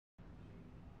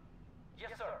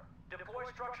Yes, sir. Deploy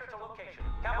structure to location.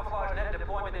 Camouflage net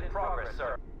deployment in progress,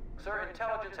 sir. Sir,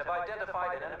 intelligence have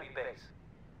identified an enemy base.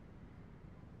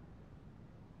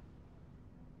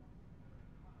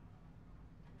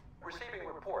 Receiving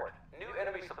report. New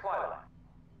enemy supply line.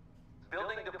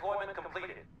 Building deployment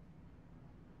completed.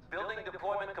 Building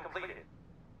deployment completed.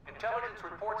 Intelligence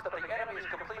reports that the enemy has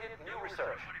completed new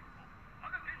research.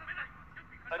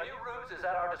 A new ruse is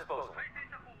at our disposal.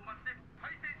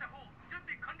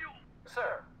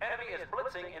 Sir, enemy is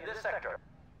blitzing in this sector.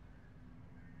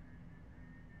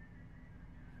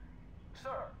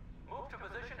 Sir, move to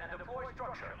position and deploy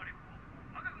structure.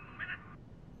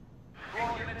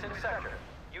 All units in sector.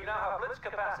 You now have blitz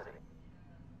capacity.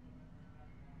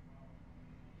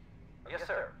 Yes,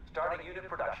 sir. Starting unit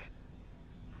production.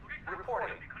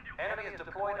 Reporting. Enemy has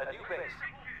deployed a new base.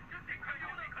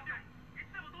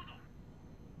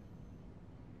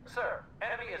 Sir,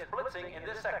 enemy is blitzing in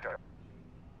this sector.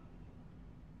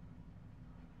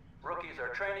 Rookies are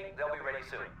training. They'll be ready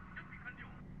soon.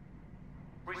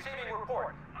 Receiving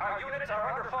report. Our units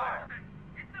are under fire.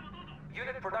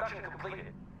 Unit production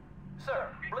completed. Sir,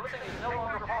 blitzing is no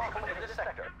longer possible in this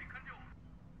sector.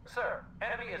 Sir,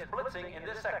 enemy is blitzing in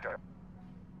this sector.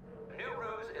 New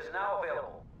ruse is now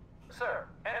available. Sir,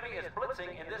 enemy is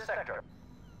blitzing in this sector.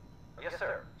 Yes,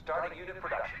 sir. Starting unit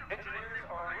production. Engineers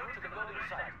are en route to the building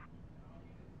site.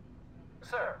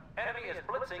 Sir, enemy is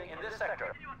blitzing in this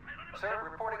sector. Sir,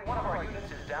 reporting one of our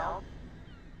units is down.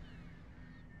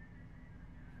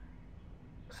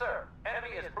 Sir,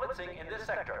 enemy is blitzing in this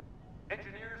sector.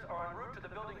 Engineers are en route to the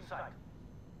building site.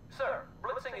 Sir,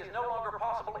 blitzing is no longer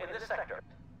possible in this sector.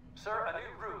 Sir, a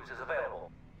new ruse is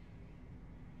available.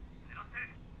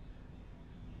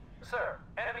 Sir,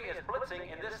 enemy is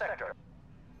blitzing in this sector.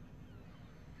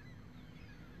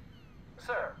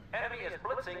 Sir, enemy is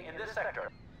blitzing in this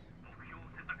sector.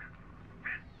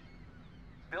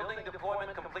 Building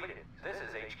deployment completed. This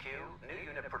is HQ. New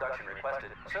unit production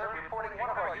requested. Sir, reporting one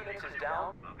of our units is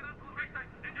down.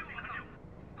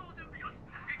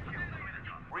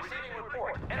 Receiving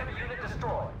report. Enemy unit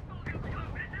destroyed.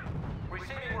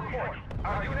 Receiving report.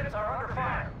 Our units are under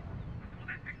fire.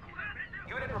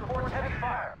 Unit reports heavy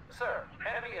fire. Sir,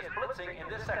 enemy is blitzing in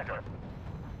this sector.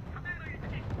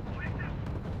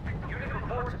 Unit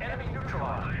reports enemy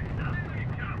neutralized.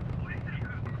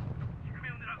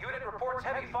 Unit reports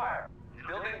heavy fire.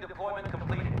 Building deployment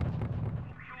completed.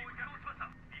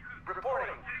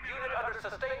 Reporting. Unit under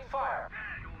sustained fire.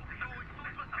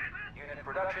 Unit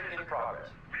production in progress.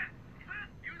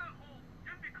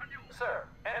 Sir,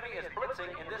 enemy is blitzing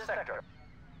in this sector.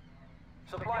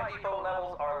 Supply depot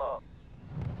levels are low.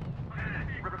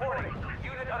 Reporting.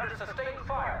 Unit under sustained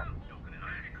fire.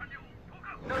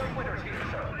 No quitters here,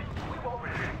 sir. We won't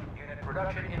retreat. Unit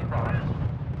production in progress.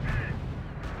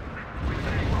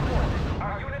 Receiving report.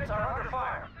 Our units are under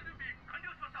fire.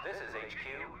 This is HQ.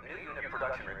 New unit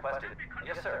production requested.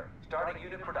 Yes, sir. Starting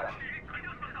unit production.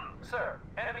 Sir,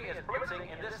 enemy is blitzing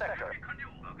in this sector.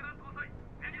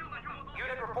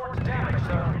 Unit reports damage,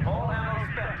 sir. All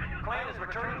ammo spent. Plane is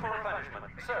returning for replenishment.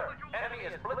 Sir, enemy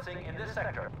is blitzing in this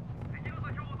sector.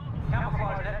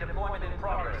 Camouflage net deployment in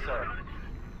progress, sir.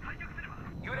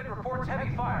 Unit reports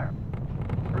heavy fire.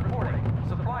 Reporting.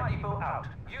 Supply depot out.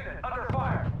 Unit under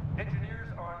fire.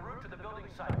 Engineers are en route to the building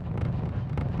site.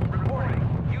 Reporting.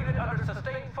 Unit under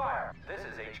sustained fire. This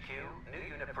is HQ. New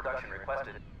unit production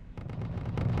requested.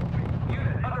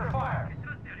 Unit under fire.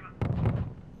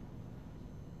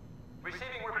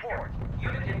 Receiving report.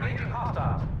 Unit engaging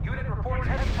hostiles. Unit reports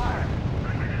heavy fire.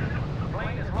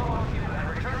 Plane is low on fuel and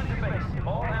returning to base.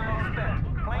 All ammo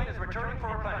spent. Plane is returning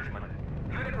for replenishment.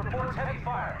 Unit reports heavy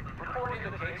fire. Report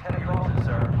indicates heavy losses,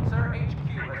 sir. Sir, HQ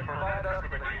has provided us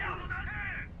with a new route.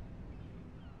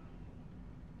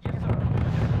 Yes, sir.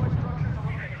 Destroy structure to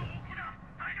location.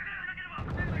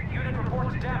 Unit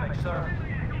reports damage, sir.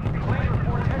 Plane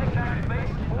reports heading back to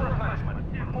base for replenishment.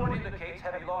 Report indicates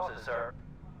heavy losses, sir.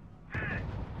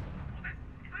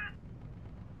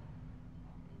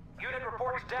 Unit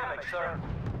reports damage, sir.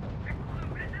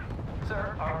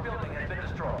 Sir, our building has been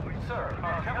destroyed. Sir,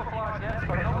 our camouflage nets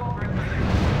are no longer in position.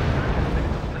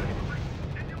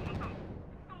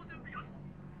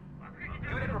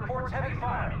 Unit reports heavy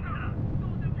fire.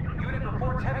 Unit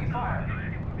reports heavy fire.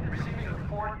 Receiving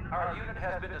report, our unit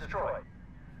has been destroyed.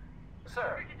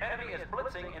 Sir, enemy is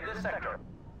blitzing in this sector.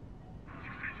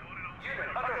 Unit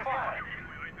under fire.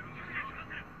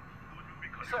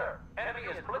 Sir, enemy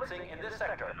is blitzing in this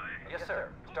sector. Yes,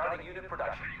 sir. Starting unit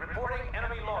production. Reporting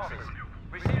enemy losses.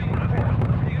 Receiving report.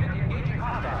 Unit engaging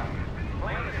hostile.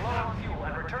 Plane is low on fuel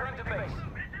and returning to base.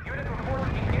 Unit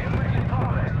reports engagement in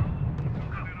progress.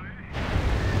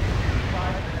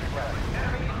 5 minutes left.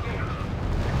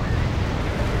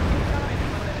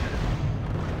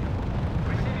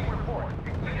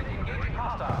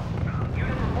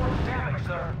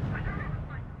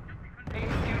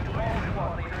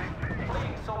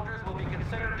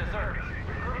 considered deserters.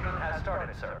 Recruitment has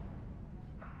started, sir.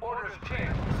 Orders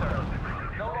changed, sir.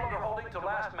 No longer holding to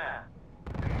last man.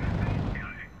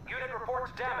 Unit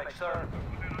reports damage, sir.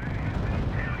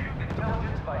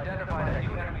 Intelligence have identified a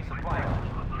new enemy supply line.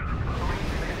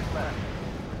 3 minutes left.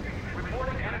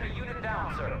 Reporting enemy unit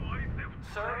down, sir.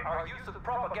 Sir, our use of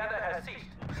propaganda has ceased.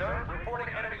 Sir, reporting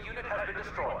enemy unit has been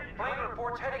destroyed. Plane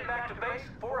reports heading back to base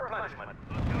for replenishment.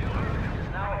 New route is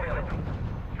now available.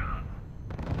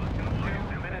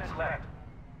 2 minutes left.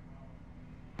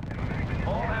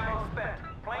 All ammo spent.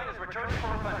 Plane is returning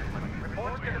for replenishment.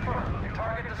 Reports confirmed.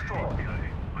 Target destroyed.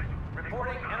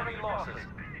 Reporting enemy losses.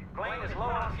 Plane is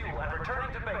low on fuel and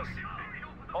returning to base.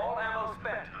 All ammo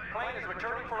spent. Plane is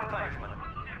returning for replenishment.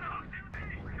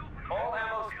 All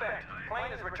ammo spent.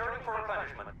 Plane is returning for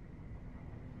replenishment.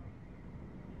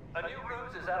 A new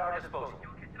ruse is at our disposal.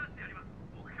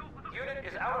 Unit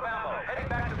is out of ammo. Heading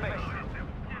back to base.